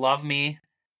because I love me.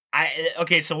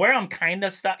 So where I'm kind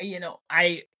of stuck,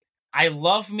 I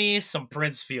love me some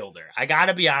Prince Fielder. I got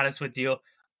to be honest with you.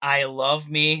 I love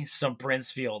me some Prince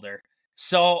Fielder.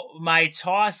 So my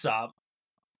toss-up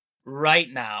right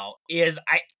now is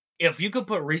if you could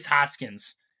put Rhys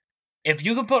Hoskins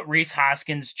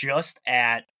just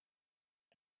at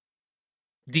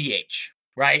DH,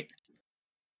 right?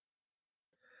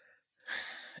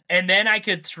 And then I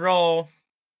could throw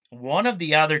one of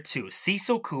the other two,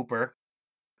 Cecil Cooper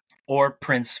or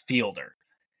Prince Fielder,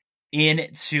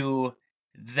 into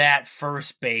that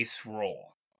first base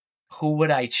role. Who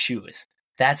would I choose?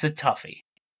 That's a toughie.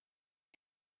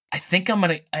 I think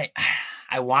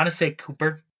I want to say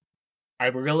Cooper. I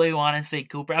really want to say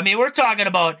Cooper. I mean, we're talking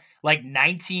about like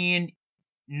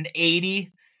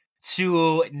 1980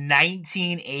 to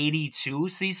 1982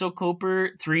 Cecil Cooper,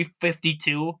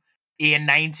 352 in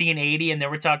 1980, and then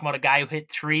we're talking about a guy who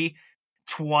hit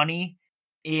 320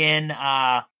 in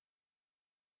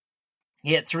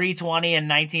he hit 320 in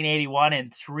 1981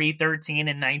 and 313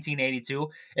 in 1982.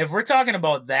 If we're talking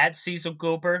about that Cecil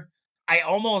Cooper, I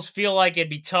almost feel like it'd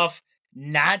be tough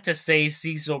not to say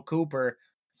Cecil Cooper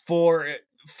for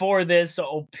this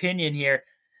opinion here.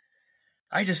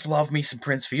 I just love me some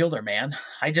Prince Fielder, man.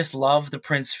 I just love the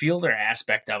Prince Fielder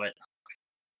aspect of it.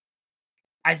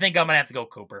 I think I'm going to have to go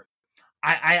Cooper.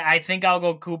 I think I'll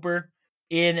go Cooper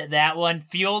in that one.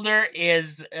 Fielder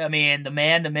is, the man, the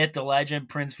myth, the legend,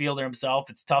 Prince Fielder himself.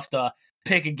 It's tough to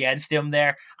pick against him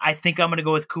there. I think I'm going to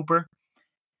go with Cooper.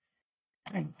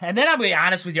 And then I'll be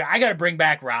honest with you, I got to bring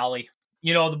back Raleigh.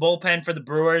 The bullpen for the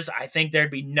Brewers, I think there'd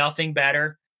be nothing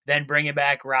better than bringing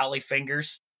back Raleigh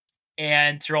Fingers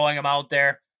and throwing him out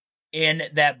there in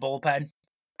that bullpen.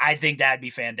 I think that'd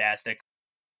be fantastic.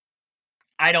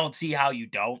 I don't see how you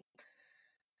don't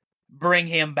bring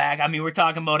him back. We're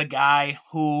talking about a guy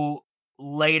who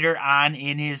later on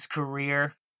in his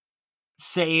career,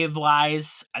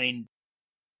 save-wise,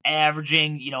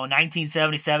 averaging,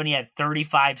 1977, he had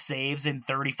 35 saves and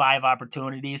 35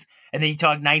 opportunities. And then you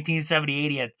talk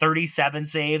 1978, he had 37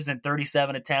 saves and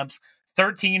 37 attempts,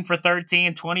 13 for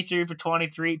 13, 23 for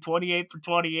 23, 28 for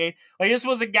 28. This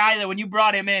was a guy that when you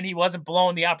brought him in, he wasn't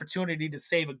blowing the opportunity to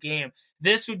save a game.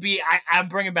 This would be, I'm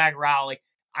bringing back Raleigh.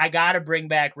 I got to bring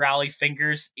back Raleigh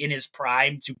Fingers in his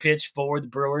prime to pitch for the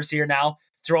Brewers here now.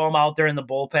 Throw him out there in the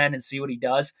bullpen and see what he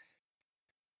does.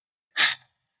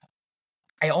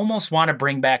 I almost want to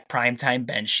bring back primetime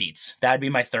Ben Sheets. That'd be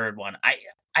my third one.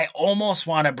 I almost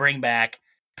want to bring back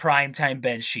primetime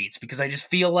Ben Sheets because I just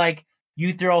feel like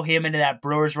you throw him into that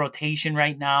Brewers rotation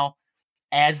right now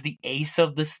as the ace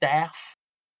of the staff.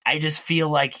 I just feel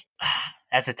like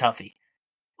that's a toughie.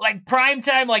 Like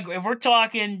primetime, if we're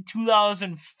talking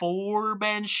 2004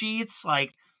 Ben Sheets,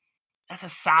 that's a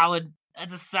solid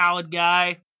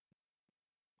guy.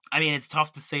 It's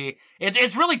tough to say.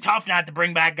 It's really tough not to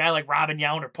bring back a guy like Robin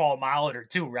Yount or Paul Molitor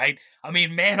too, right?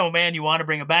 Man, oh man, you want to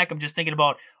bring him back. I'm just thinking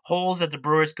about holes that the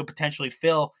Brewers could potentially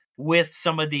fill with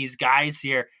some of these guys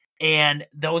here. And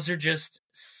those are just...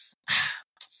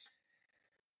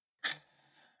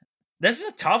 This is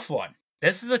a tough one.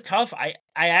 I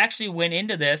actually went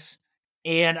into this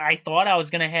and I thought I was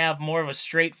going to have more of a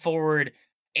straightforward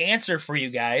answer for you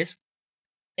guys.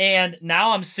 And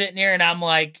now I'm sitting here and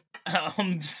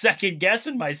I'm second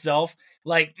guessing myself.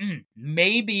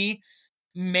 Maybe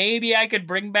I could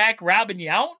bring back Robin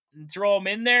Yount and throw him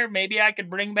in there. Maybe I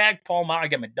could bring back Paul Molitor. I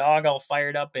got my dog all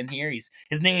fired up in here.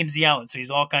 His name's Yount, so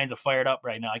he's all kinds of fired up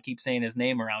right now. I keep saying his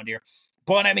name around here.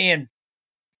 But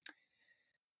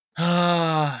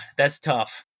that's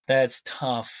tough. That's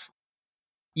tough.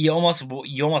 You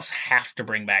almost have to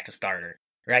bring back a starter,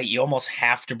 right? You almost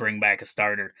have to bring back a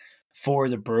starter for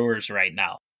the Brewers right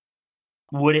now.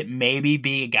 Would it maybe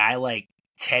be a guy like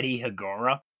Teddy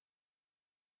Hagura?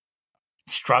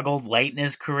 Struggled late in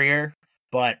his career,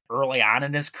 but early on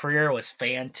in his career was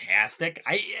fantastic.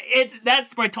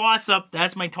 That's my toss-up.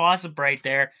 That's my toss-up right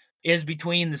there, is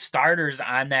between the starters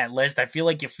on that list. I feel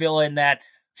like you fill in that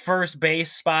first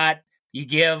base spot. You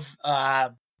give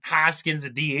Hoskins a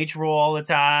DH role all the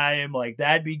time.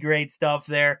 That'd be great stuff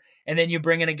there. And then you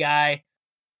bring in a guy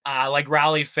like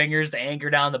Raleigh Fingers to anchor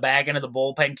down the back end of the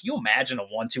bullpen. Can you imagine a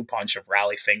 1-2 punch of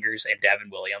Raleigh Fingers and Devin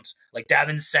Williams?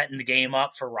 Devin's setting the game up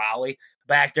for Raleigh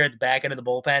back there at the back end of the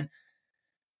bullpen.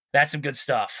 That's some good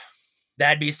stuff.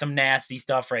 That'd be some nasty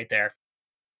stuff right there.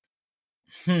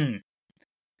 This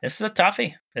is a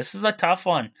toughie. This is a tough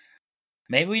one.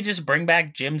 Maybe we just bring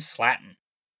back Jim Slatton.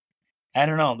 I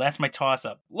don't know. That's my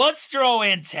toss-up. Let's throw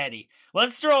in Teddy.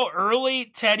 Let's throw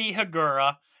early Teddy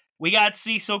Hagura. We got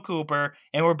Cecil Cooper,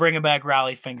 and we're bringing back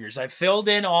Raleigh Fingers. I filled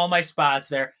in all my spots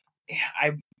there.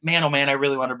 I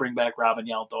really want to bring back Robin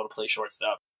Yount, though, to play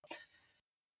shortstop.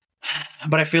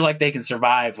 But I feel like they can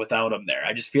survive without him there.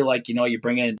 I just feel like, you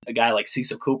bring in a guy like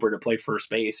Cecil Cooper to play first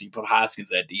base. You put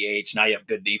Hoskins at DH. Now you have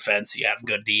good defense. You have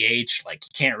good DH. You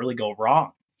can't really go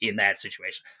wrong in that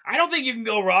situation. I don't think you can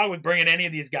go wrong with bringing any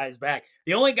of these guys back.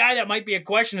 The only guy that might be a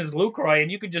question is Lucroy,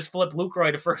 and you could just flip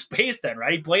Lucroy to first base then,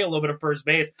 right? He'd play a little bit of first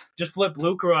base. Just flip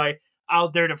Lucroy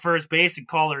out there to first base and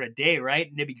call her a day, right?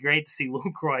 And it'd be great to see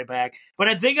Lucroy back. But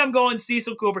I think I'm going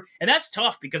Cecil Cooper, and that's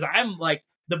tough because I'm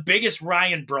the biggest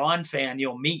Ryan Braun fan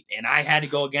you'll meet, and I had to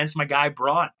go against my guy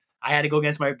Braun.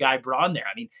 There.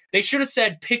 They should have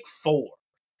said pick 4,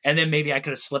 and then maybe I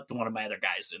could have slipped one of my other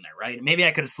guys in there, right? Maybe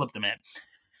I could have slipped them in.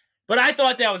 But I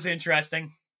thought that was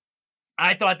interesting.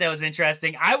 I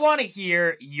want to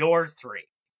hear your 3.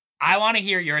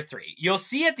 You'll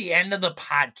see at the end of the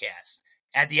podcast,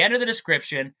 at the end of the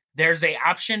description, there's an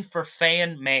option for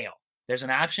fan mail. There's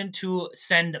an option to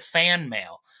send fan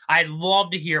mail. I'd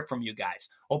love to hear from you guys.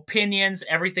 Opinions,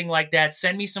 everything like that.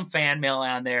 Send me some fan mail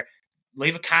on there.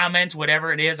 Leave a comment,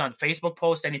 whatever it is, on Facebook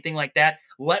post, anything like that.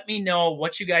 Let me know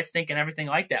what you guys think and everything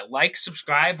like that.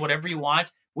 Subscribe, whatever you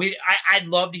want. I'd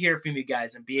love to hear from you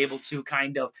guys and be able to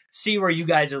kind of see where you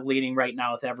guys are leaning right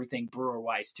now with everything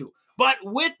Brewer-wise too. But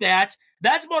with that,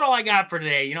 that's about all I got for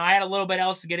today. I had a little bit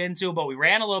else to get into, but we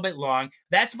ran a little bit long.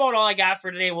 That's about all I got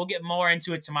for today. We'll get more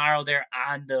into it tomorrow there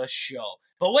on the show.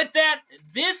 But with that,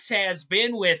 this has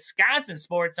been Wisconsin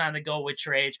Sports on the Go with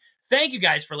Trage. Thank you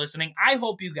guys for listening. I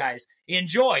hope you guys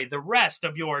enjoy the rest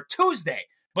of your Tuesday.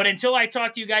 But until I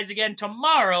talk to you guys again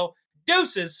tomorrow,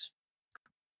 deuces.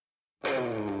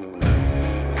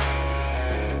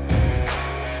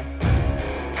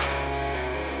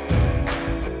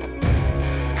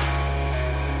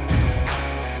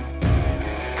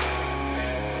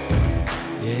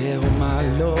 Yeah, oh my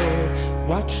Lord,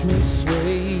 watch me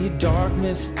sway.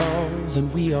 Darkness falls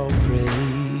and we all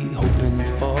pray, hoping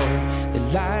for the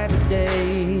light of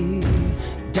day.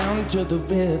 Down to the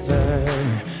river,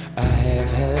 I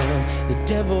have held the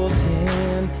devil's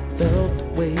hand, felt the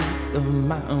weight of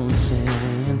my own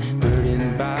sin,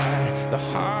 burdened by the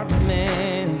heart of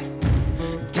man.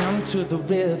 Down to the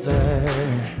river,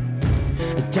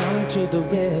 down to the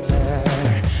river.